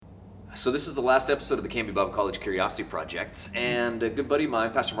So this is the last episode of the Canby Bible College Curiosity Project, and a good buddy of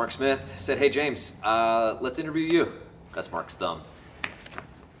mine, Pastor Mark Smith, said, "Hey James, let's interview you." That's Mark's thumb.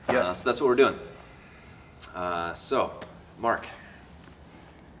 Yes. So that's what we're doing. So, Mark,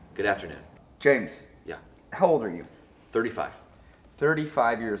 good afternoon. James, Yeah, how old are you? 35.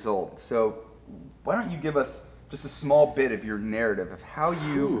 35 years old. So why don't you give us just a small bit of your narrative of how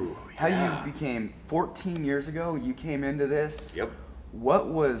you yeah. you became 14 years ago, you came into this. Yep. What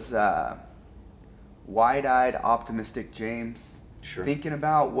was wide-eyed, optimistic James Sure. thinking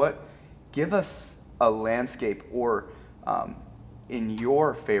about? Give us a landscape, or in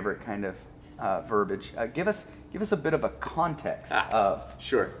your favorite kind of verbiage, give us a bit of a context of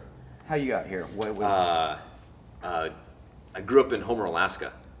Sure. how you got here. What was I grew up in Homer,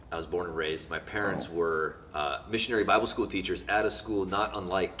 Alaska. I was born and raised. My parents were missionary Bible school teachers at a school not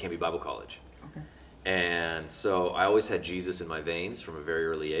unlike Canby Bible College. Okay. And so I always had Jesus in my veins from a very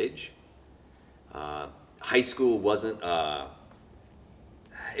early age. High school wasn't,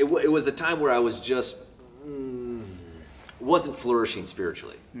 it was a time where I was just, wasn't flourishing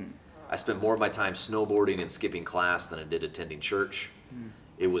spiritually. I spent more of my time snowboarding and skipping class than I did attending church.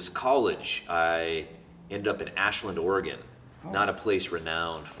 It was college. I ended up in Ashland, Oregon, not a place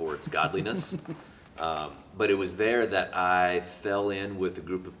renowned for its godliness. But it was there that I fell in with a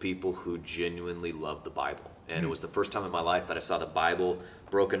group of people who genuinely loved the Bible. And it was the first time in my life that I saw the Bible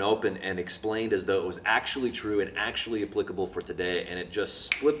broken open and explained as though it was actually true and actually applicable for today. And it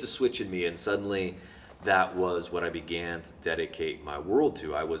just flipped a switch in me, and suddenly that was what I began to dedicate my world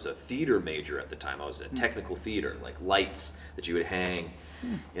to. I was a theater major at the time. I was in technical theater, like lights that you would hang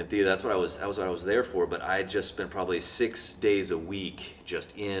in theater. That was what I was there for. But I just spent probably 6 days a week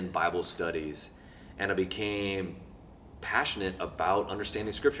just in Bible studies, and I became passionate about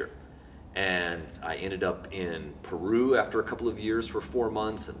understanding Scripture. And I ended up in Peru after a couple of years for 4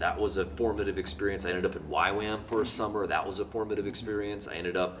 months, and that was a formative experience. I ended up in YWAM for a summer. That was a formative experience. I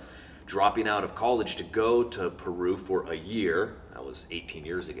ended up dropping out of college to go to Peru for a year. That was 18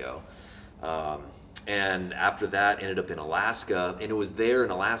 years ago. And after that, ended up in Alaska. And it was there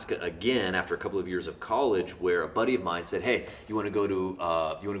in Alaska again after a couple of years of college where a buddy of mine said, "Hey, you want to go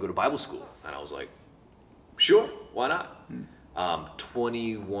to Bible school?" And I was like, "Sure, why not?"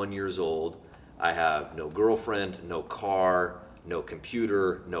 21 years old. I have no girlfriend, no car, no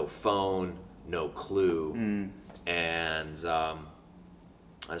computer, no phone, no clue. And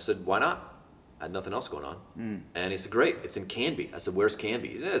I said, "Why not?" I had nothing else going on. And he said, "Great, it's in Canby." I said, "Where's Canby?"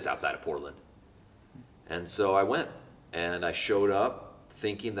 He said, "It's outside of Portland." And so I went, and I showed up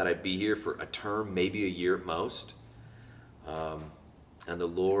thinking that I'd be here for a term, maybe a year at most. And the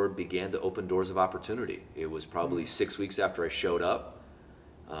Lord began to open doors of opportunity. It was probably 6 weeks after I showed up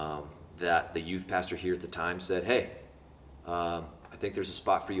that the youth pastor here at the time said, "Hey, I think there's a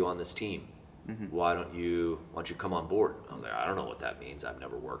spot for you on this team. Why don't you come on board?" I was like, "I don't know what that means. I've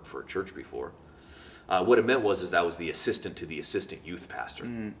never worked for a church before." What it meant was that I was the assistant to the assistant youth pastor.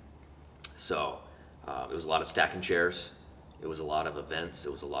 So it was a lot of stacking chairs. It was a lot of events.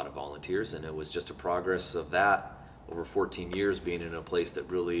 It was a lot of volunteers. And it was just a progress of that over 14 years being in a place that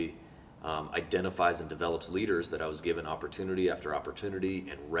really identifies and develops leaders, that I was given opportunity after opportunity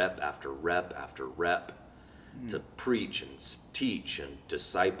and rep after rep after rep to preach and teach and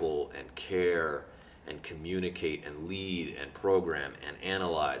disciple and care and communicate and lead and program and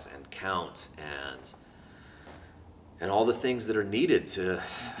analyze and count and all the things that are needed to,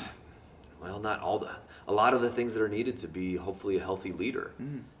 well, a lot of the things that are needed to be hopefully a healthy leader.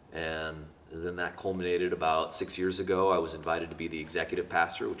 And then that culminated about 6 years ago. I was invited to be the executive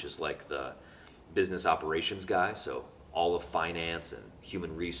pastor, which is like the business operations guy. So all of finance and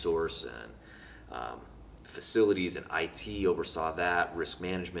human resource and facilities and IT oversaw that, risk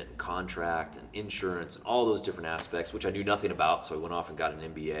management and contract and insurance and all those different aspects, which I knew nothing about. So I went off and got an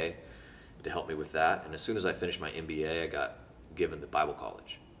MBA to help me with that. And as soon as I finished my MBA, I got given the Bible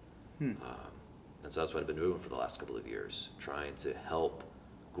college. And so that's what I've been doing for the last couple of years, trying to help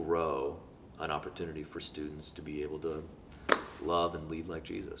grow an opportunity for students to be able to love and lead like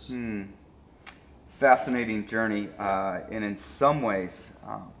Jesus. Fascinating journey, and in some ways,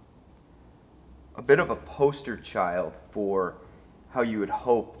 a bit of a poster child for how you would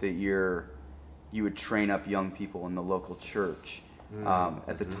hope that you would train up young people in the local church.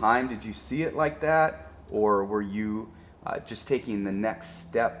 At the time, did you see it like that, or were you just taking the next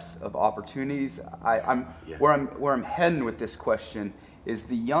steps of opportunities? Where I'm heading with this question is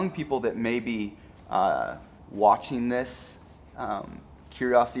the young people that may be watching this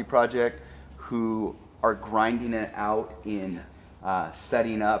Curiosity Project, who are grinding it out in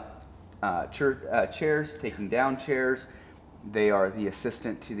setting up chairs, taking down chairs. They are the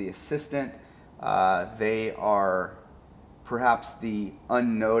assistant to the assistant. They are perhaps the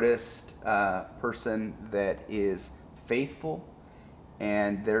unnoticed person that is faithful,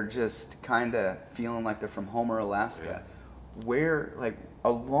 and they're just kind of feeling like they're from Homer, Alaska. Where, like,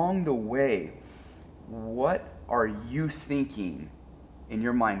 along the way, what are you thinking in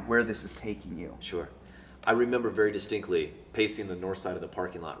your mind where this is taking you? Sure. I remember very distinctly pacing the north side of the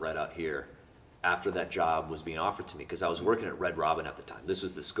parking lot right out here after that job was being offered to me, because I was working at Red Robin at the time. This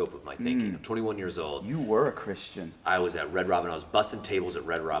was the scope of my thinking. I'm 21 years old. You were a Christian. I was at Red Robin. I was bussing tables at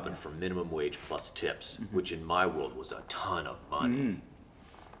Red Robin for minimum wage plus tips, which in my world was a ton of money.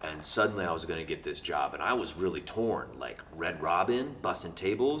 And suddenly I was going to get this job, and I was really torn, like Red Robin, bussing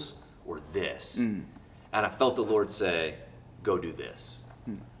tables, or this. And I felt the Lord say, go do this.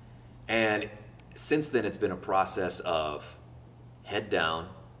 And since then, it's been a process of head down,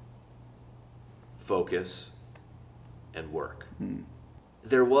 focus, and work.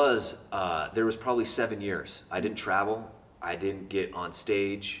 There was probably 7 years. I didn't travel. I didn't get on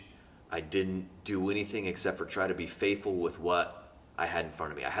stage. I didn't do anything except for try to be faithful with what I had in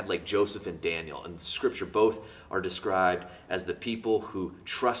front of me. I had like Joseph and Daniel. In Scripture, both are described as the people who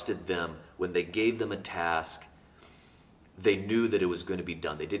trusted them when they gave them a task. They knew that it was going to be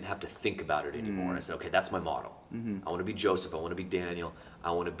done. They didn't have to think about it anymore. I said, okay, that's my model. I want to be Joseph. I want to be Daniel.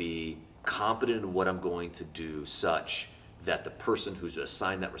 I want to be competent in what I'm going to do, such that the person who's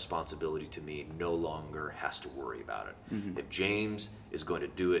assigned that responsibility to me no longer has to worry about it. If James is going to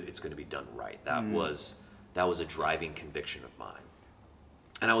do it, it's going to be done right. That was a driving conviction of mine.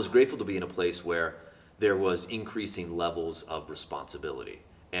 And I was grateful to be in a place where there was increasing levels of responsibility.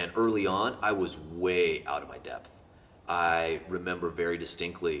 And early on, I was way out of my depth. I remember very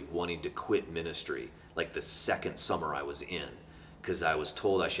distinctly wanting to quit ministry like the second summer I was in, because I was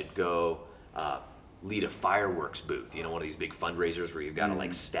told I should go lead a fireworks booth, one of these big fundraisers where you've got to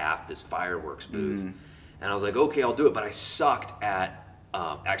like staff this fireworks booth. And I was like, okay, I'll do it. But I sucked at,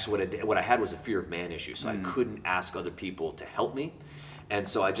 actually what I had was a fear of man issue, so I couldn't ask other people to help me. And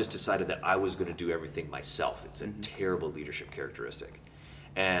so I just decided that I was going to do everything myself. It's a terrible leadership characteristic.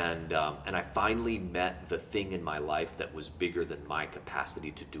 And I finally met the thing in my life that was bigger than my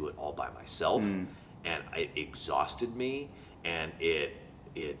capacity to do it all by myself. And it exhausted me, and it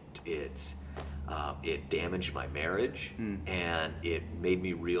damaged my marriage, and it made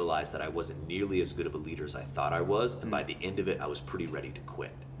me realize that I wasn't nearly as good of a leader as I thought I was. And by the end of it, I was pretty ready to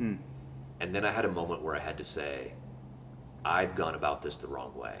quit. And then I had a moment where I had to say, I've gone about this the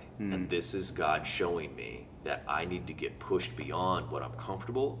wrong way. And this is God showing me that I need to get pushed beyond what I'm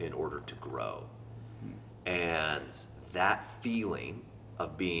comfortable in order to grow. And that feeling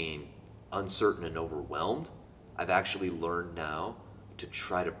of being uncertain and overwhelmed, I've actually learned now to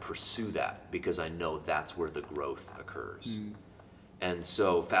try to pursue that, because I know that's where the growth occurs. And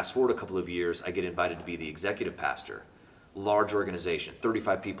so fast forward a couple of years, I get invited to be the executive pastor. Large organization,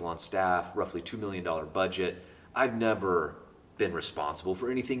 35 people on staff, roughly $2 million budget. I've never been responsible for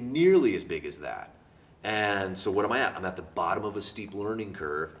anything nearly as big as that. And so what am I at? I'm at the bottom of a steep learning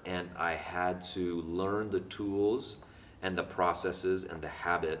curve, and I had to learn the tools and the processes and the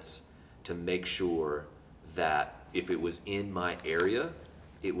habits to make sure that if it was in my area,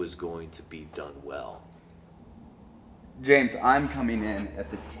 it was going to be done well. James, I'm coming in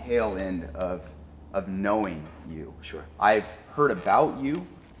at the tail end of knowing you. Sure. I've heard about you.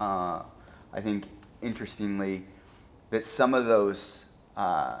 I think, interestingly, that some of those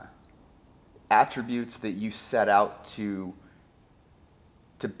attributes that you set out to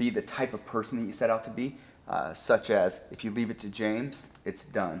be the type of person that you set out to be, such as if you leave it to James, it's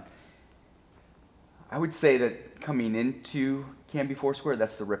done. I would say that coming into Canby Foursquare,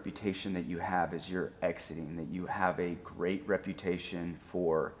 that's the reputation that you have as you're exiting, that you have a great reputation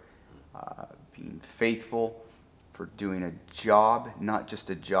for being faithful, for doing a job, not just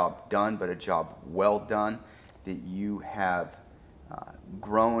a job done, but a job well done, that you have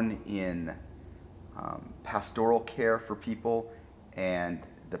grown in pastoral care for people and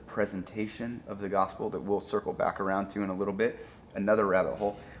the presentation of the gospel that we'll circle back around to in a little bit, another rabbit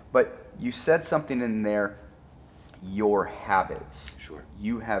hole. But you said something in there, your habits. Sure.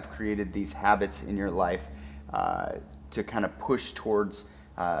 You have created these habits in your life to kind of push towards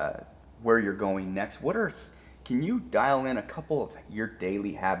where you're going next. Can you dial in a couple of your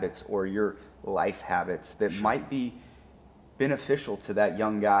daily habits or your life habits that might be beneficial to that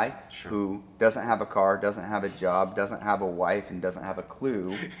young guy who doesn't have a car, doesn't have a job, doesn't have a wife, and doesn't have a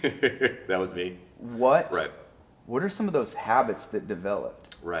clue? That was me. What Right. are some of those habits that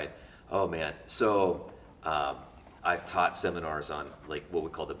developed? Right. Oh man. So I've taught seminars on like what we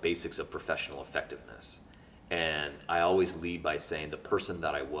call the basics of professional effectiveness. And I always lead by saying the person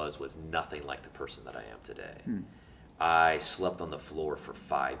that I was nothing like the person that I am today. I slept on the floor for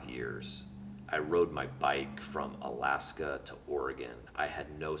 5 years. I rode my bike from Alaska to Oregon. I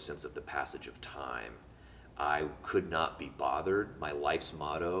had no sense of the passage of time. I could not be bothered. My life's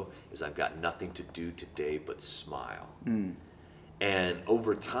motto is I've got nothing to do today but smile. And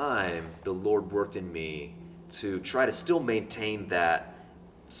over time, the Lord worked in me to try to still maintain that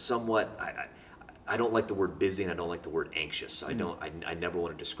somewhat. I don't like the word busy and I don't like the word anxious. I never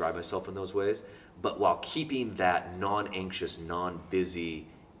want to describe myself in those ways. But while keeping that non-anxious, non-busy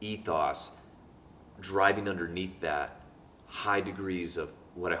ethos, driving underneath that high degrees of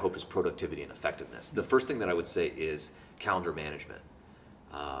what I hope is productivity and effectiveness. The first thing that I would say is calendar management.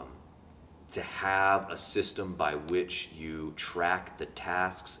 To have a system by which you track the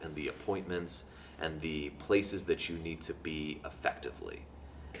tasks and the appointments and the places that you need to be effectively.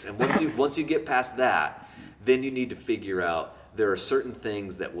 And once you get past that, then you need to figure out there are certain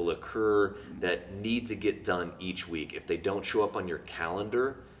things that will occur that need to get done each week. If they don't show up on your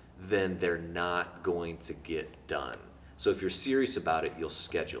calendar, then they're not going to get done. So if you're serious about it, you'll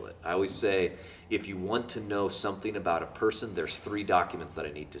schedule it. I always say, if you want to know something about a person, there's 3 documents that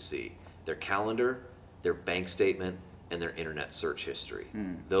I need to see: their calendar, their bank statement, and their internet search history.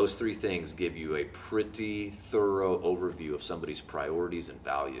 Those 3 things give you a pretty thorough overview of somebody's priorities and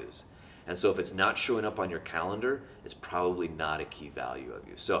values. And so if it's not showing up on your calendar, it's probably not a key value of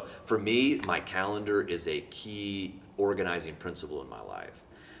you. So for me, my calendar is a key organizing principle in my life.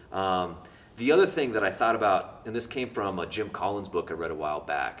 The other thing that I thought about, and this came from a Jim Collins book I read a while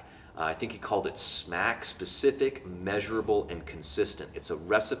back, I think he called it SMAC, specific, measurable, and consistent. It's a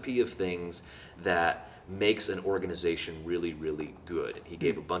recipe of things that makes an organization really, really good. And he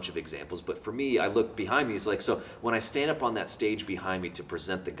gave a bunch of examples, but for me, I look behind me, it's like, so when I stand up on that stage behind me to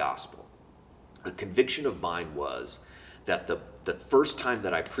present the gospel, a conviction of mine was that the first time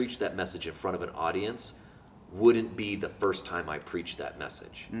that I preached that message in front of an audience wouldn't be the first time I preached that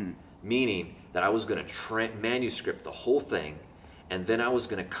message. Meaning that I was going to manuscript the whole thing, and then I was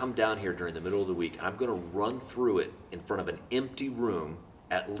going to come down here during the middle of the week, and I'm going to run through it in front of an empty room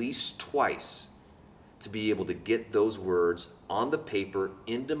at least twice to be able to get those words on the paper,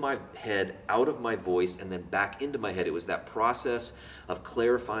 into my head, out of my voice, and then back into my head. It was that process of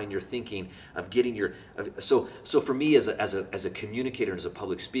clarifying your thinking, of getting your... So for me as a communicator and as a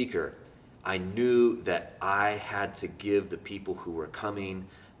public speaker, I knew that I had to give the people who were coming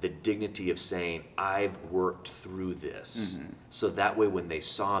the dignity of saying, I've worked through this. So that way when they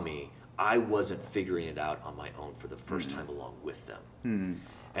saw me, I wasn't figuring it out on my own for the first time along with them.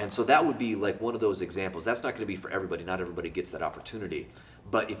 And so that would be like one of those examples. That's not going to be for everybody. Not everybody gets that opportunity.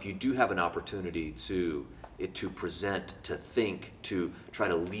 But if you do have an opportunity to present, to think, to try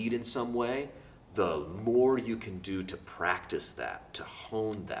to lead in some way, the more you can do to practice that, to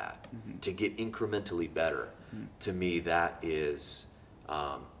hone that, to get incrementally better, to me that is,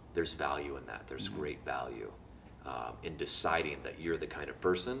 there's value in that. There's great value in deciding that you're the kind of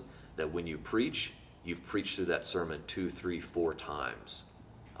person that when you preach, you've preached through that sermon 2, 3, 4 times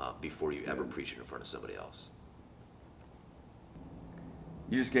before you ever preach it in front of somebody else.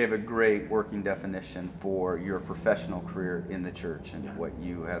 You just gave a great working definition for your professional career in the church and what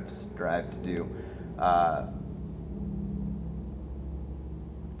you have strived to do.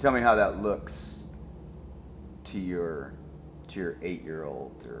 Tell me how that looks to your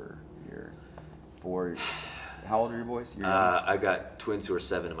 8-year-old or your 4. How old are your boys? I got twins who are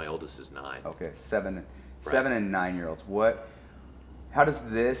 7 and my oldest is 9. Okay, 7 and 9-year-olds. How does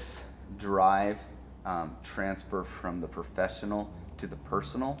this drive transfer from the professional to the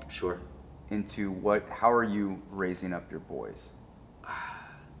personal? Sure. Into how are you raising up your boys?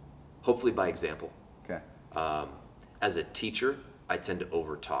 Hopefully by example. Okay. As a teacher, I tend to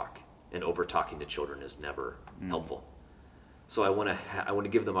overtalk, and overtalking to children is never helpful. So I want to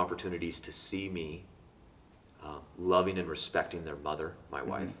give them opportunities to see me loving and respecting their mother, my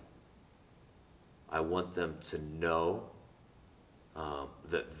wife. I want them to know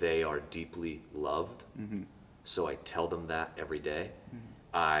that they are deeply loved. So I tell them that every day.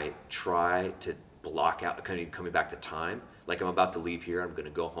 I try to block out, coming back to time. Like I'm about to leave here, I'm going to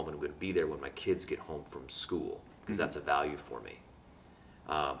go home and I'm going to be there when my kids get home from school, because that's a value for me.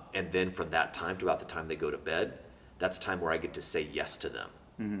 And then from that time to about the time they go to bed, that's time where I get to say yes to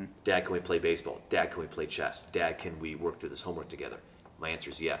them. Dad, can we play baseball? Dad, can we play chess? Dad, can we work through this homework together? My answer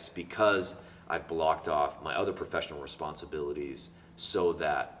is yes, because I've blocked off my other professional responsibilities so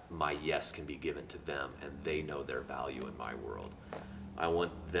that my yes can be given to them and they know their value in my world. I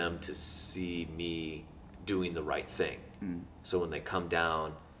want them to see me doing the right thing. So when they come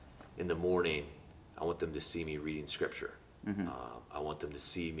down in the morning I want them to see me reading scripture. I want them to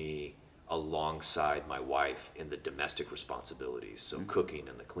see me alongside my wife in the domestic responsibilities. So cooking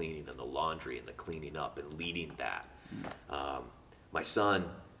and the cleaning and the laundry and the cleaning up and leading that. My son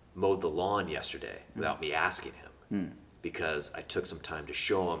mowed the lawn yesterday without me asking him because I took some time to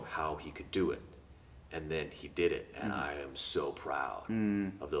show him how he could do it. And then he did it. And I am so proud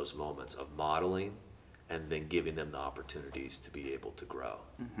of those moments of modeling and then giving them the opportunities to be able to grow.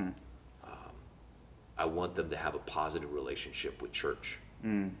 I want them to have a positive relationship with church.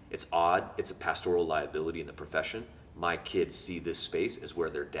 It's odd. It's a pastoral liability in the profession. My kids see this space as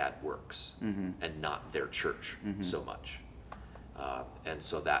where their dad works and not their church so much. And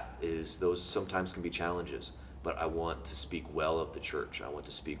so those sometimes can be challenges, but I want to speak well of the church. I want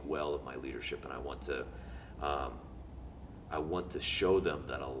to speak well of my leadership, and I want to show them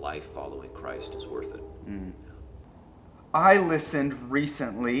that a life following Christ is worth it. I listened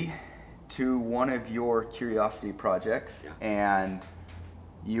recently to one of your Curiosity projects, and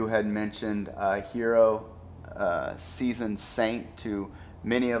you had mentioned a hero, seasoned saint to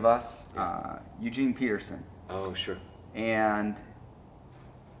many of us, Eugene Peterson. Oh, sure. And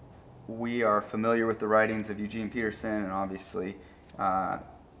we are familiar with the writings of Eugene Peterson and obviously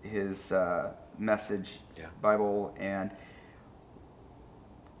his message, Bible, and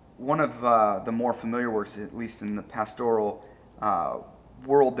one of the more familiar works, at least in the pastoral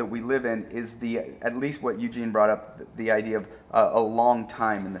world that we live in, is at least what Eugene brought up, the idea of a long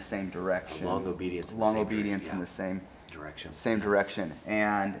time in the same direction. Long obedience in the same direction.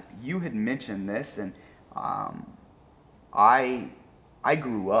 And you had mentioned this, and I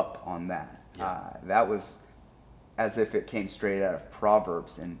grew up on that. That was as if it came straight out of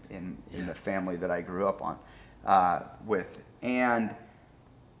Proverbs in the family that I grew up with. And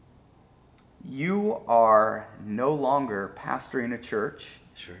you are no longer pastoring a church.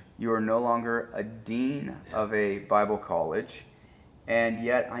 Sure. You are no longer a dean of a Bible college. And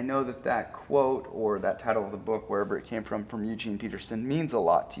yet I know that quote or that title of the book, wherever it came from Eugene Peterson, means a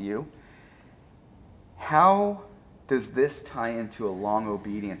lot to you. How does this tie into a long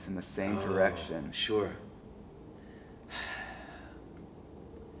obedience in the same direction? Sure.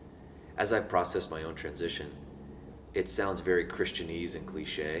 As I've processed my own transition, it sounds very Christianese and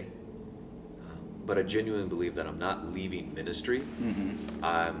cliche, but I genuinely believe that I'm not leaving ministry.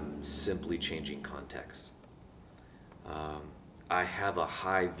 I'm simply changing context. I have a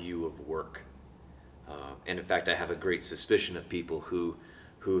high view of work. And in fact, I have a great suspicion of people who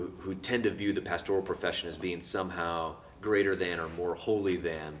tend to view the pastoral profession as being somehow greater than or more holy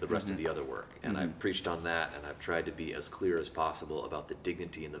than the rest of the other work. And I've preached on that, and I've tried to be as clear as possible about the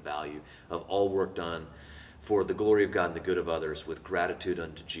dignity and the value of all work done for the glory of God and the good of others with gratitude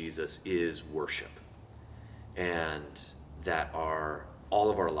unto Jesus is worship. And that are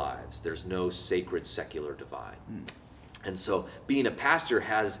all of our lives. There's no sacred secular divide. And so being a pastor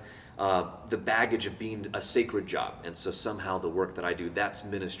has the baggage of being a sacred job. And so somehow the work that I do, that's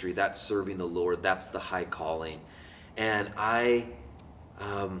ministry, that's serving the Lord, that's the high calling. And I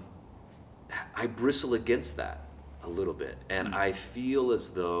bristle against that a little bit. And I feel as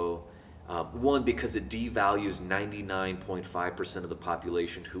though, one, because it devalues 99.5% of the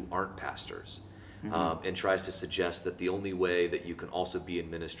population who aren't pastors. And tries to suggest that the only way that you can also be in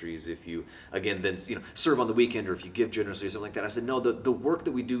ministry is if you, again, then serve on the weekend or if you give generously or something like that. I said, no, the work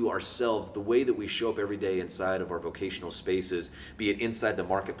that we do ourselves, the way that we show up every day inside of our vocational spaces, be it inside the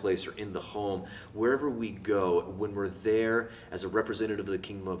marketplace or in the home, wherever we go, when we're there as a representative of the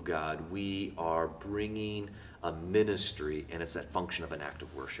kingdom of God, we are bringing a ministry, and it's that function of an act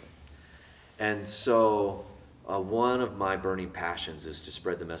of worship. And so one of my burning passions is to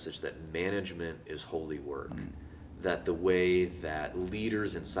spread the message that management is holy work, that the way that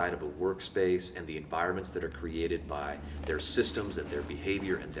leaders inside of a workspace and the environments that are created by their systems and their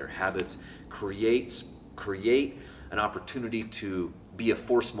behavior and their habits create an opportunity to be a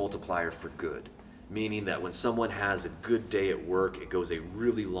force multiplier for good, meaning that when someone has a good day at work, it goes a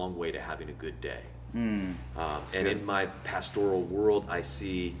really long way to having a good day. And in my pastoral world, I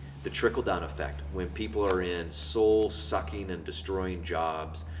see the trickle-down effect when people are in soul-sucking and destroying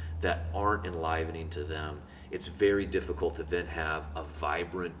jobs that aren't enlivening to them. It's very difficult to then have a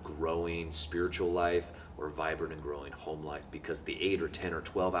vibrant, growing spiritual life or vibrant and growing home life, because the 8 or 10 or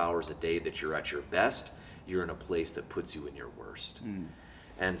 12 hours a day that you're at your best, you're in a place that puts you in your worst.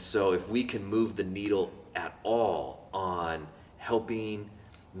 And so if we can move the needle at all on helping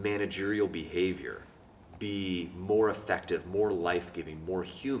managerial behavior be more effective, more life-giving, more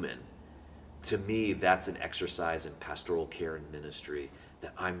human, to me, that's an exercise in pastoral care and ministry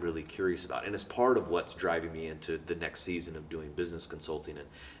that I'm really curious about. And it's part of what's driving me into the next season of doing business consulting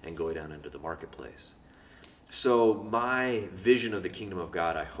and going down into the marketplace. So my vision of the kingdom of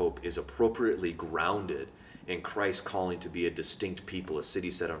God, I hope, is appropriately grounded in Christ's calling to be a distinct people, a city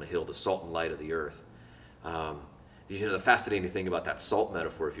set on a hill, the salt and light of the earth. The fascinating thing about that salt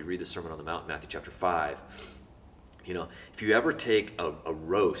metaphor, if you read the Sermon on the Mount, Matthew chapter 5, if you ever take a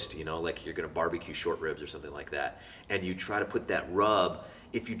roast, like you're going to barbecue short ribs or something like that, and you try to put that rub,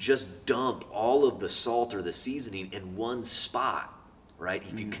 if you just dump all of the salt or the seasoning in one spot, right?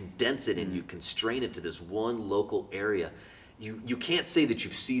 If you condense it and you constrain it to this one local area, you can't say that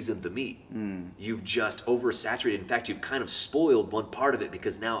you've seasoned the meat. You've just oversaturated. In fact, you've kind of spoiled one part of it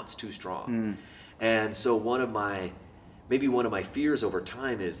because now it's too strong. And so one of my fears over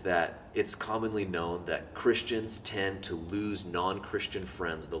time is that it's commonly known that Christians tend to lose non-Christian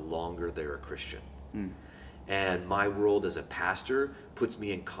friends the longer they're a Christian. And my world as a pastor puts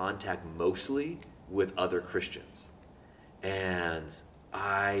me in contact mostly with other Christians. And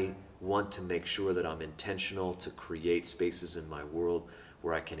I want to make sure that I'm intentional to create spaces in my world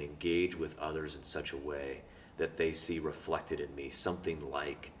where I can engage with others in such a way that they see reflected in me something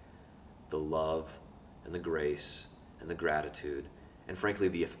like the love and the grace and the gratitude and frankly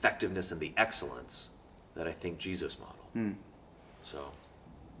the effectiveness and the excellence that I think Jesus modeled. So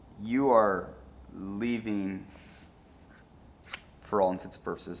You are leaving, for all intents and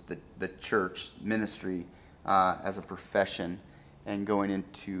purposes, the church ministry as a profession and going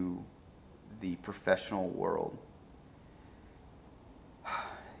into the professional world.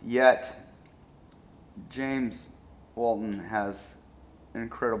 Yet, James Walton has an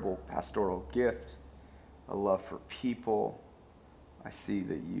incredible pastoral gift, a love for people. I see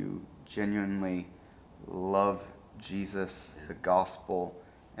that you genuinely love Jesus, the gospel,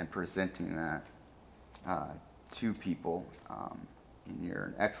 and presenting that to people. And you're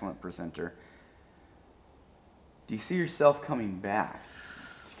an excellent presenter. Do you see yourself coming back?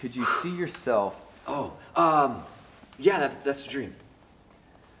 Could you see yourself? Yeah, that's the dream.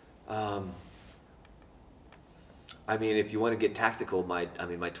 If you want to get tactical, my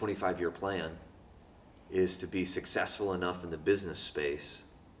 25-year plan is to be successful enough in the business space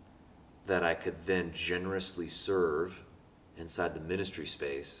that I could then generously serve inside the ministry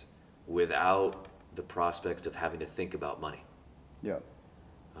space without the prospects of having to think about money. Yeah.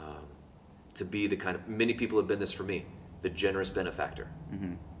 To be the kind of, many people have been this for me, the generous benefactor,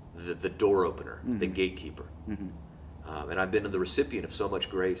 the door opener, the gatekeeper. And I've been the recipient of so much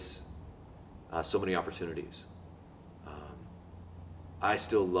grace, so many opportunities. I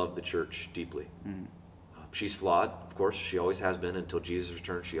still love the church deeply. She's flawed, of course. She always has been. Until Jesus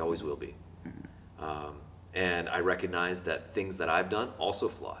returns, she always will be. And I recognize that things that I've done also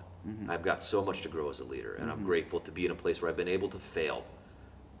flawed. I've got so much to grow as a leader, and I'm grateful to be in a place where I've been able to fail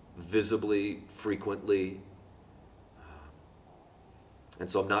visibly, frequently, and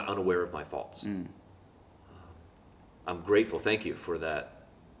so I'm not unaware of my faults. I'm grateful. Thank you for that,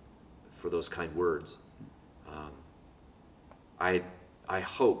 for those kind words. I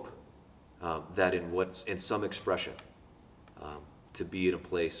hope that in some expression, to be in a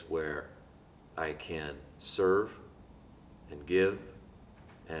place where I can serve and give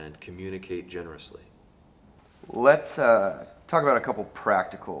and communicate generously. Let's talk about a couple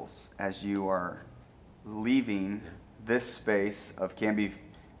practicals as you are leaving this space of Canby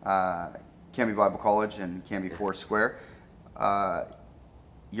Bible College and Canby Foursquare.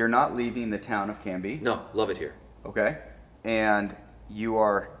 You're not leaving the town of Canby. No, love it here. Okay. And you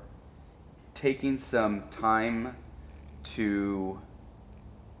are taking some time to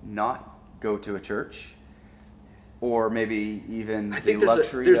not go to a church, or maybe even I think the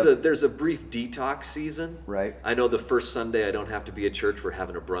luxury there's a brief detox season. Right. I know the first Sunday I don't have to be at church. We're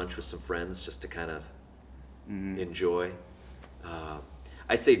having a brunch with some friends just to kind of enjoy.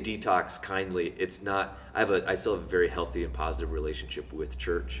 I say detox kindly. It's not. I still have a very healthy and positive relationship with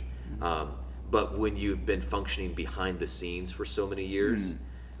church. But when you've been functioning behind the scenes for so many years,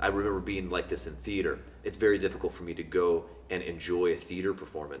 I remember being like this in theater. It's very difficult for me to go and enjoy a theater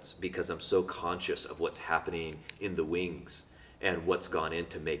performance because I'm so conscious of what's happening in the wings and what's gone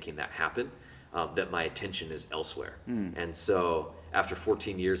into making that happen, that my attention is elsewhere. And so after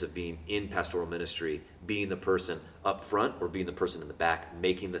 14 years of being in pastoral ministry, being the person up front or being the person in the back,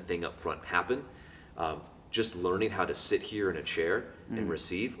 making the thing up front happen, just learning how to sit here in a chair and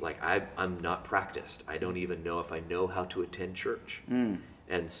receive, like I'm not practiced. I don't even know if I know how to attend church.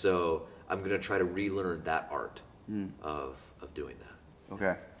 And so I'm going to try to relearn that art of doing that.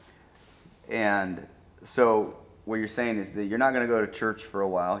 Okay. And so what you're saying is that you're not going to go to church for a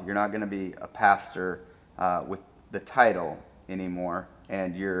while. You're not going to be a pastor with the title anymore,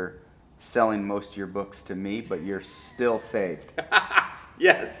 and you're selling most of your books to me, but you're still saved.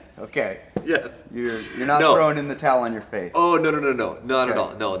 Yes. Okay. Yes. You're not No. throwing in the towel on your faith. Oh, no, not at Okay.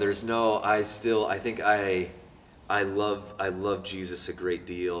 all. No, there's no, I think I love Jesus a great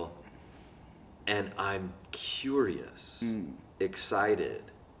deal, and I'm curious, excited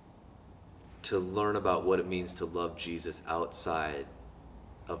to learn about what it means to love Jesus outside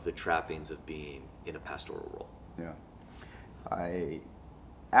of the trappings of being in a pastoral role. Yeah. I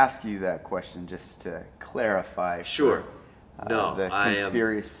ask you that question just to clarify. Sure. No, the I am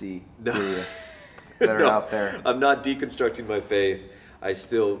conspiracy No. theorists that are No, out there. I'm not deconstructing my faith. I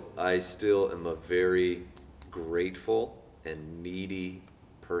still am a very grateful and needy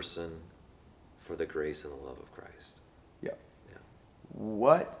person for the grace and the love of Christ. Yeah. Yeah.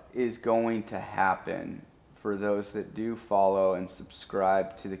 What is going to happen for those that do follow and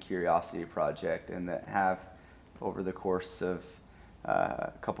subscribe to the Curiosity Project and that have, over the course of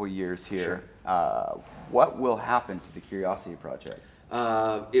a couple years here, what will happen to the Curiosity Project?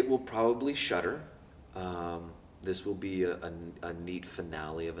 It will probably shutter. This will be a neat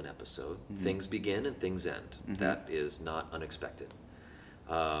finale of an episode. Things begin and things end. That is not unexpected.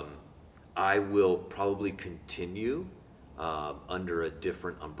 I will probably continue under a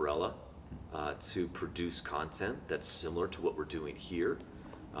different umbrella to produce content that's similar to what we're doing here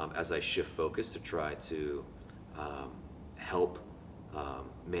as I shift focus to try to help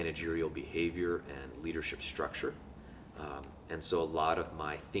managerial behavior and leadership structure. And so a lot of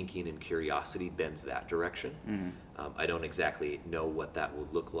my thinking and curiosity bends that direction. I don't exactly know what that will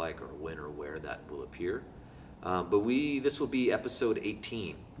look like or when or where that will appear. But this will be episode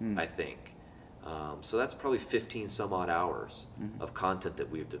 18, I think. So that's probably 15 some odd hours of content that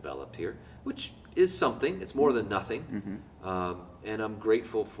we've developed here, which is something. It's more than nothing. And I'm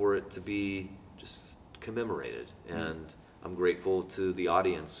grateful for it to be just commemorated. And I'm grateful to the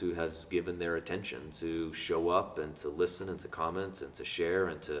audience who has given their attention to show up and to listen and to comment and to share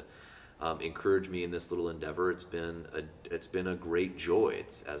and to encourage me in this little endeavor. It's been a great joy.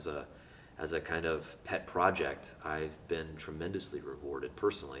 It's as a kind of pet project. I've been tremendously rewarded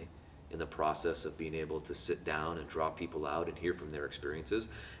personally in the process of being able to sit down and draw people out and hear from their experiences.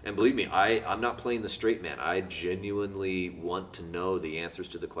 And believe me, I'm not playing the straight man. I genuinely want to know the answers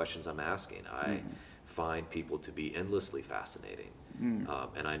to the questions I'm asking. I find people to be endlessly fascinating.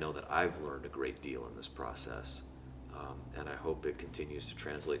 And I know that I've learned a great deal in this process. And I hope it continues to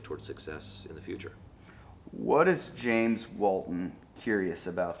translate towards success in the future. What is James Walton curious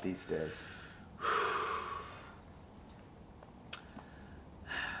about these days?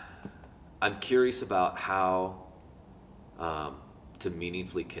 I'm curious about how to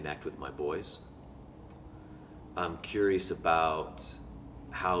meaningfully connect with my boys. I'm curious about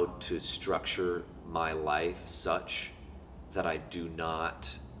how to structure my life such that I do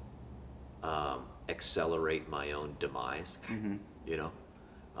not accelerate my own demise. You know,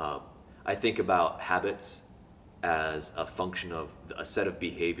 I think about habits as a function of a set of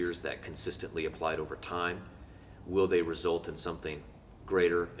behaviors that consistently applied over time. Will they result in something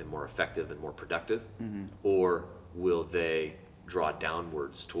greater and more effective and more productive, or will they draw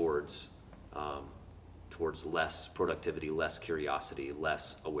downwards towards less productivity, less curiosity,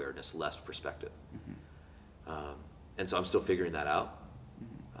 less awareness, less perspective? And so I'm still figuring that out.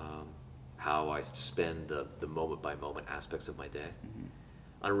 How I spend the moment by moment aspects of my day.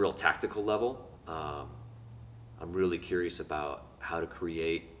 On a real tactical level, I'm really curious about how to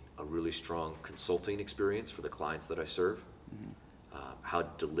create a really strong consulting experience for the clients that I serve. How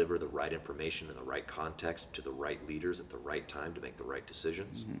to deliver the right information in the right context to the right leaders at the right time to make the right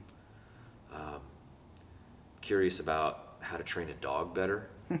decisions. Curious about how to train a dog better,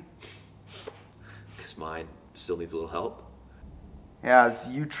 because mine still needs a little help. As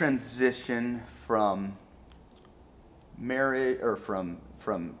you transition from marriage or from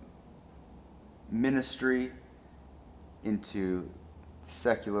ministry into the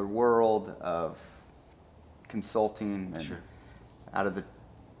secular world of consulting and out of the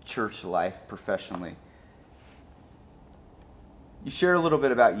church life professionally, you shared a little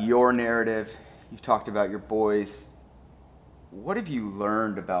bit about your narrative. You've talked about your boys. What have you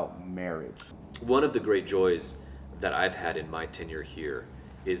learned about marriage? One of the great joys that I've had in my tenure here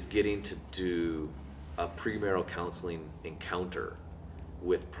is getting to do a premarital counseling encounter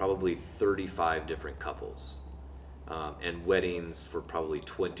with probably 35 different couples, and weddings for probably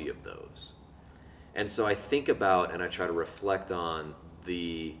 20 of those. And so I think about and I try to reflect on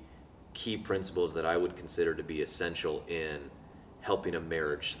the key principles that I would consider to be essential in helping a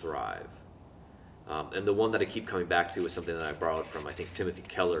marriage thrive. And the one that I keep coming back to is something that I borrowed from, I think, Timothy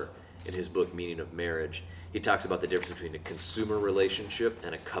Keller in his book, Meaning of Marriage, he talks about the difference between a consumer relationship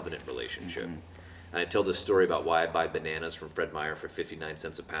and a covenant relationship. And I tell this story about why I buy bananas from Fred Meyer for 59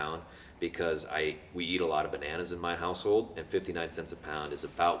 cents a pound, because we eat a lot of bananas in my household, and 59 cents a pound is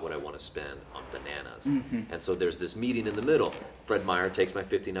about what I want to spend on bananas. And so there's this meeting in the middle. Fred Meyer takes my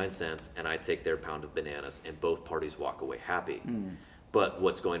 59 cents, and I take their pound of bananas, and both parties walk away happy. But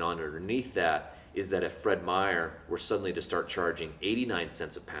what's going on underneath that is that if Fred Meyer were suddenly to start charging 89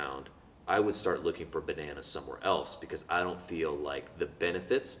 cents a pound, I would start looking for bananas somewhere else, because I don't feel like the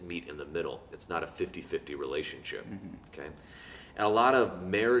benefits meet in the middle. It's not a 50-50 relationship, okay? And a lot of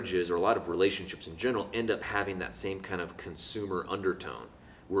marriages, or a lot of relationships in general, end up having that same kind of consumer undertone.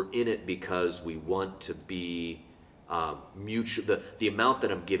 We're in it because we want to be mutual. The amount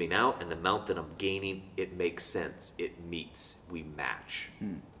that I'm giving out and the amount that I'm gaining, it makes sense. It meets. We match.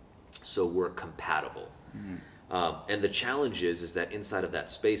 So we're compatible. And the challenge is that inside of that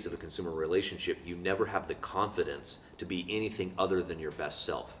space of a consumer relationship, you never have the confidence to be anything other than your best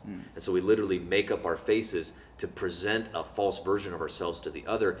self. And so we literally make up our faces to present a false version of ourselves to the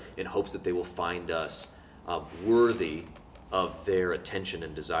other in hopes that they will find us worthy of their attention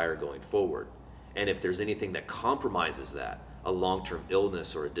and desire going forward. And if there's anything that compromises that, a long-term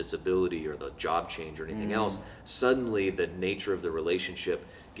illness or a disability or the job change or anything else, suddenly the nature of the relationship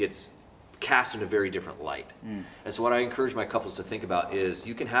gets cast in a very different light. And so what I encourage my couples to think about is,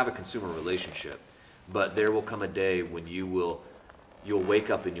 you can have a consumer relationship, but there will come a day when you'll wake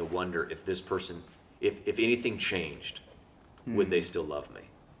up and you'll wonder if this person, if anything changed, would they still love me?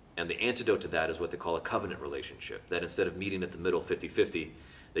 And the antidote to that is what they call a covenant relationship, that instead of meeting at the middle 50-50,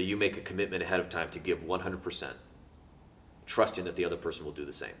 that you make a commitment ahead of time to give 100%, trusting that the other person will do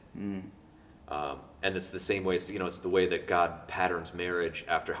the same. And it's the same way, it's the way that God patterns marriage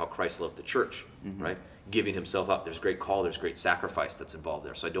after how Christ loved the church, right? Giving himself up. There's great call, there's great sacrifice that's involved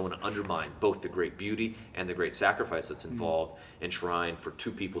there. So I don't want to undermine both the great beauty and the great sacrifice that's involved in trying for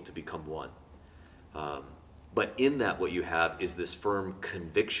two people to become one. But in that, what you have is this firm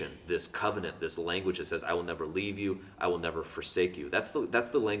conviction, this covenant, this language that says, I will never leave you, I will never forsake you. That's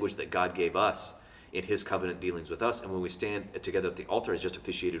the language that God gave us in his covenant dealings with us. And when we stand together at the altar, I just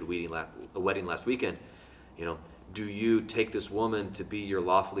officiated a wedding last weekend, do you take this woman to be your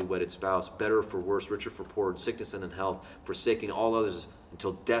lawfully wedded spouse, better for worse, richer for poor, in sickness and in health, forsaking all others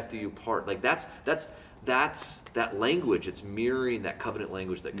until death do you part? Like that's that language. It's mirroring that covenant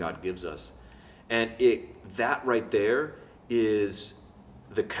language that God gives us. And that right there is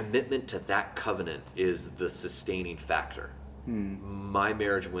the commitment to that covenant is the sustaining factor. My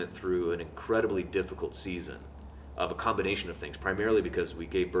marriage went through an incredibly difficult season of a combination of things, primarily because we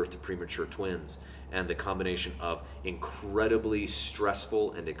gave birth to premature twins, and the combination of incredibly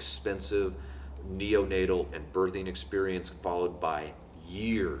stressful and expensive neonatal and birthing experience followed by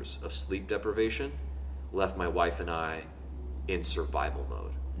years of sleep deprivation left my wife and I in survival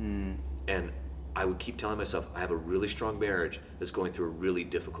mode. And I would keep telling myself, I have a really strong marriage that's going through a really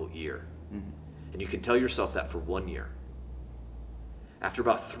difficult year. And you can tell yourself that for 1 year. After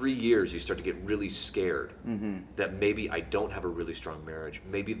about 3 years, you start to get really scared that maybe I don't have a really strong marriage.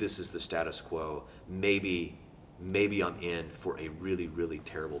 Maybe this is the status quo. Maybe I'm in for a really, really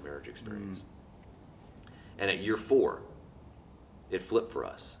terrible marriage experience. And at year 4, it flipped for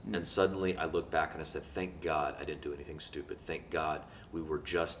us. And suddenly I looked back and I said, thank God I didn't do anything stupid. Thank God we were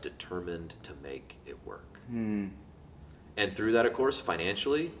just determined to make it work. And through that, of course,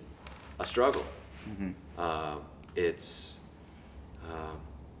 financially, a struggle. It's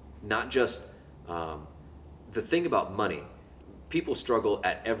not just the thing about money. People struggle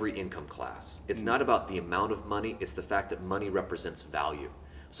at every income class. It's not about the amount of money, it's the fact that money represents value.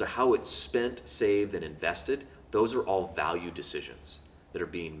 So how it's spent, saved, and invested, those are all value decisions that are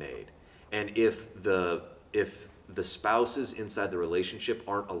being made. And if the spouses inside the relationship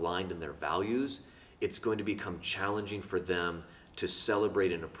aren't aligned in their values, it's going to become challenging for them to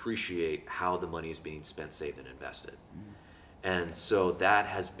celebrate and appreciate how the money is being spent, saved, and invested. And so that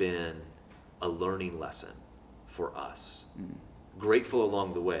has been a learning lesson for us. Grateful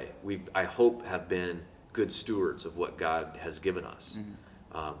along the way. I hope, have been good stewards of what God has given us.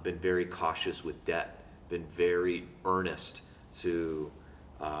 Been very cautious with debt. Been very earnest to,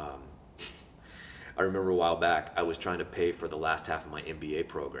 I remember a while back, I was trying to pay for the last half of my MBA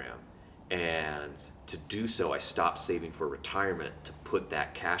program. And to do so, I stopped saving for retirement to put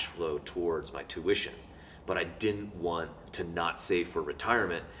that cash flow towards my tuition. But I didn't want to not save for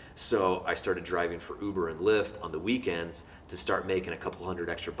retirement, so I started driving for Uber and Lyft on the weekends to start making a couple $100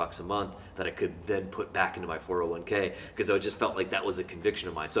 extra a month that I could then put back into my 401k, because I just felt like that was a conviction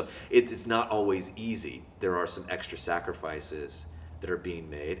of mine. So it's not always easy. There are some extra sacrifices that are being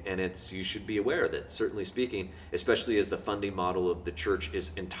made, and you should be aware that, certainly speaking, especially as the funding model of the church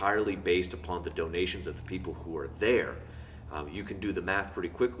is entirely based upon the donations of the people who are there, you can do the math pretty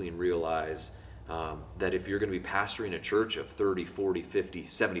quickly and realize that if you're going to be pastoring a church of 30, 40, 50,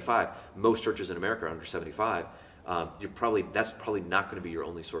 75, most churches in America are under 75, that's probably not going to be your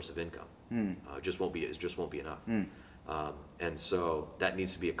only source of income. It just won't be enough. And so that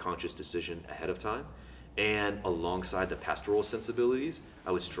needs to be a conscious decision ahead of time. And alongside the pastoral sensibilities,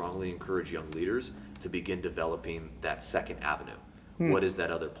 I would strongly encourage young leaders to begin developing that second avenue. What is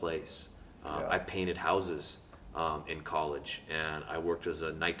that other place? I painted houses in college, and I worked as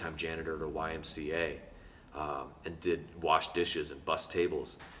a nighttime janitor at a YMCA, and did wash dishes and bus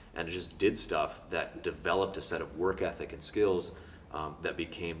tables, and just did stuff that developed a set of work ethic and skills that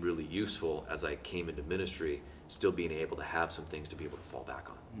became really useful as I came into ministry, still being able to have some things to be able to fall back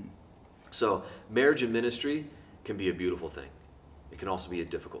on. So marriage and ministry can be a beautiful thing. It can also be a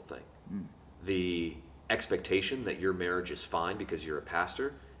difficult thing. The expectation that your marriage is fine because you're a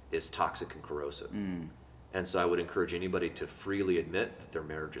pastor is toxic and corrosive. And so I would encourage anybody to freely admit that their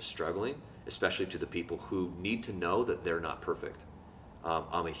marriage is struggling, especially to the people who need to know that they're not perfect.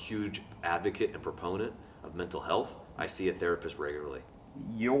 I'm a huge advocate and proponent of mental health. I see a therapist regularly.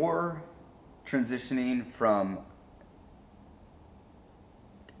 You're transitioning from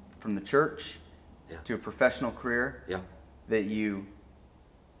the church to a professional career that you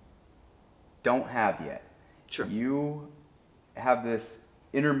don't have yet. Sure. You have this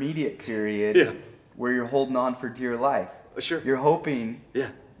intermediate period where you're holding on for dear life. Sure. You're hoping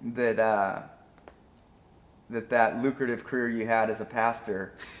that that lucrative career you had as a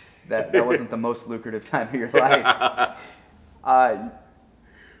pastor, that wasn't the most lucrative time of your life.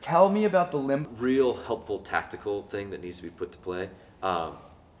 Tell me about the real helpful tactical thing that needs to be put to play.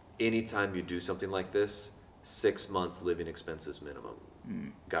 Anytime you do something like this, 6 months living expenses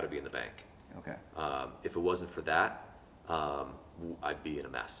minimum, got to be in the bank. Okay. If it wasn't for that, I'd be in a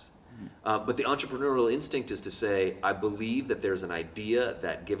mess. But the entrepreneurial instinct is to say, I believe that there's an idea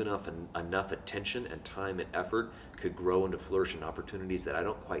that given enough attention and time and effort could grow into flourishing opportunities that I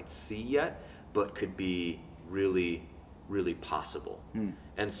don't quite see yet, but could be really, really possible.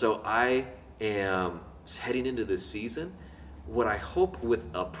 And so I am heading into this season what I hope with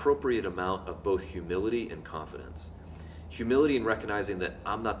appropriate amount of both humility and confidence. Humility in recognizing that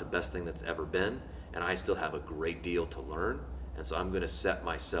I'm not the best thing that's ever been, and I still have a great deal to learn. And so I'm going to set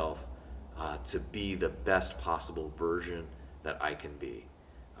myself to be the best possible version that I can be,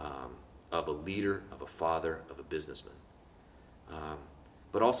 of a leader, of a father, of a businessman.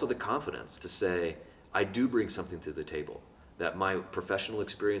 But also the confidence to say, I do bring something to the table, that my professional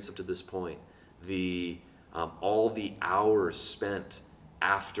experience up to this point, all the hours spent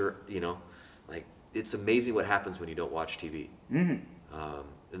after, it's amazing what happens when you don't watch TV.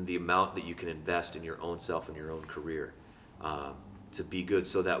 And the amount that you can invest in your own self and your own career to be good,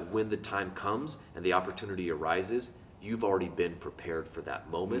 so that when the time comes and the opportunity arises, you've already been prepared for that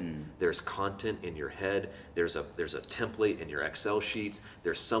moment. There's content in your head. There's a template in your Excel sheets.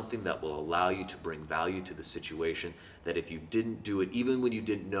 There's something that will allow you to bring value to the situation, that if you didn't do it, even when you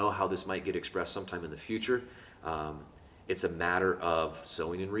didn't know how this might get expressed sometime in the future, it's a matter of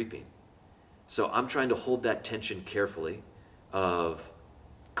sowing and reaping. So I'm trying to hold that tension carefully of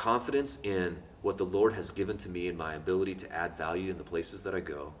confidence in what the Lord has given to me and my ability to add value in the places that I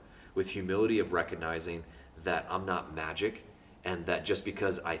go, with humility of recognizing that I'm not magic, and that just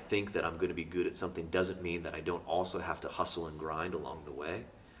because I think that I'm going to be good at something doesn't mean that I don't also have to hustle and grind along the way.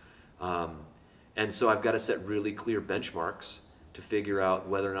 And so I've got to set really clear benchmarks to figure out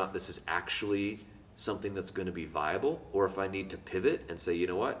whether or not this is actually something that's going to be viable, or if I need to pivot and say, you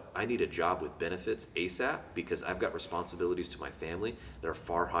know what, I need a job with benefits ASAP because I've got responsibilities to my family that are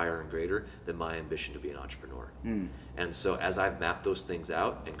far higher and greater than my ambition to be an entrepreneur. And so as I've mapped those things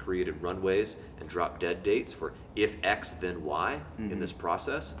out and created runways and dropped dead dates for if X, then Y in this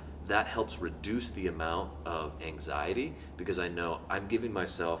process, that helps reduce the amount of anxiety, because I know I'm giving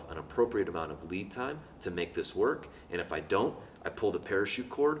myself an appropriate amount of lead time to make this work. And if I don't, I pull the parachute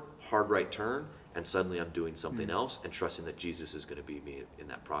cord, hard right turn, and suddenly I'm doing something else and trusting that Jesus is going to be me in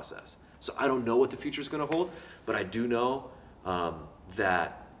that process. So I don't know what the future is going to hold, but I do know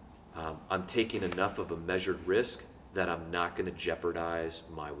that I'm taking enough of a measured risk that I'm not going to jeopardize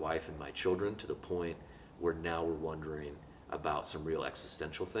my wife and my children to the point where now we're wondering about some real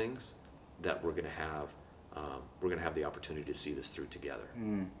existential things that we're going to have the opportunity to see this through together.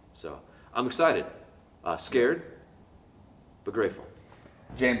 So I'm excited, scared, but grateful.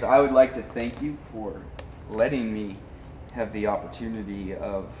 James, I would like to thank you for letting me have the opportunity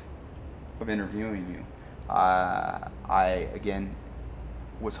of interviewing you. I, again,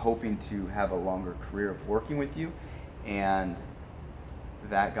 was hoping to have a longer career of working with you, and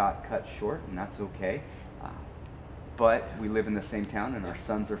that got cut short, and that's okay. But we live in the same town, and our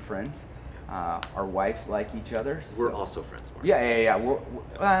sons are friends. Our wives like each other. We're also friends, Mark. Yeah.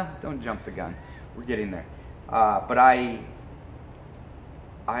 Don't jump the gun. We're getting there. But I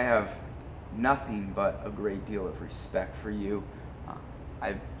have nothing but a great deal of respect for you.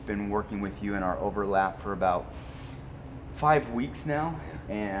 I've been working with you in our overlap for about 5 weeks now,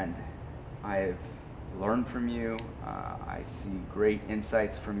 and I've learned from you. I see great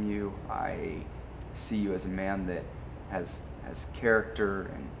insights from you. I see you as a man that has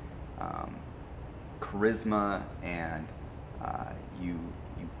character and charisma, and you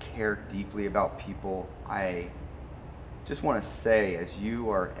care deeply about people. I just want to say, as you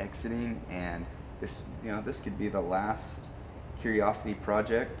are exiting, and this could be the last Curiosity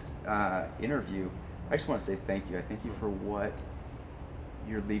Project interview, I just want to say thank you. I thank you for what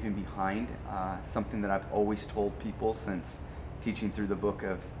you're leaving behind. Something that I've always told people since teaching through the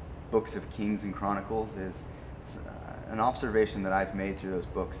books of Kings and Chronicles is an observation that I've made through those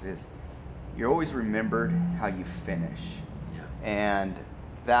books is you're always remembered how you finish. Yeah. And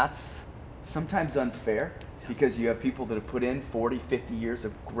that's sometimes unfair because you have people that have put in 40, 50 years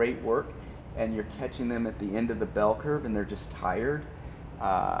of great work, and you're catching them at the end of the bell curve and they're just tired.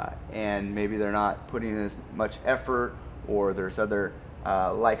 And maybe they're not putting in as much effort, or there's other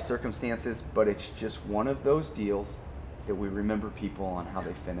life circumstances, but it's just one of those deals that we remember people on how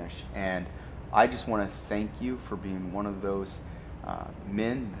they finish. And I just want to thank you for being one of those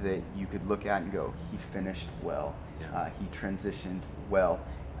men that you could look at and go, he finished well. Yeah. He transitioned well.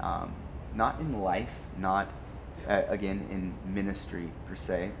 Not in life, not again in ministry per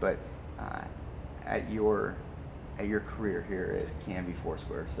se, but at your career here at Canby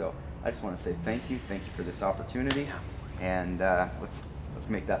Foursquare. So I just want to say thank you for this opportunity, and let's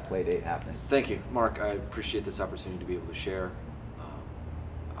make that play date happen. Thank you, Mark. I appreciate this opportunity to be able to share.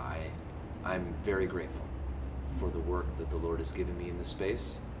 I'm very grateful for the work that the Lord has given me in this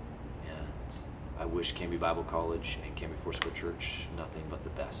space, and I wish Canby Bible College and Canby Foursquare Church nothing but the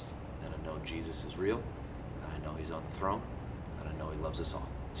best. And I know Jesus is real, and I know He's on the throne, and I know He loves us all.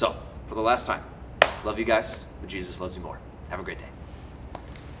 So, for the last time, love you guys, but Jesus loves you more. Have a great day.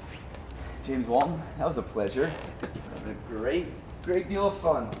 James Walton, that was a pleasure. That was a great deal of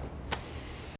fun.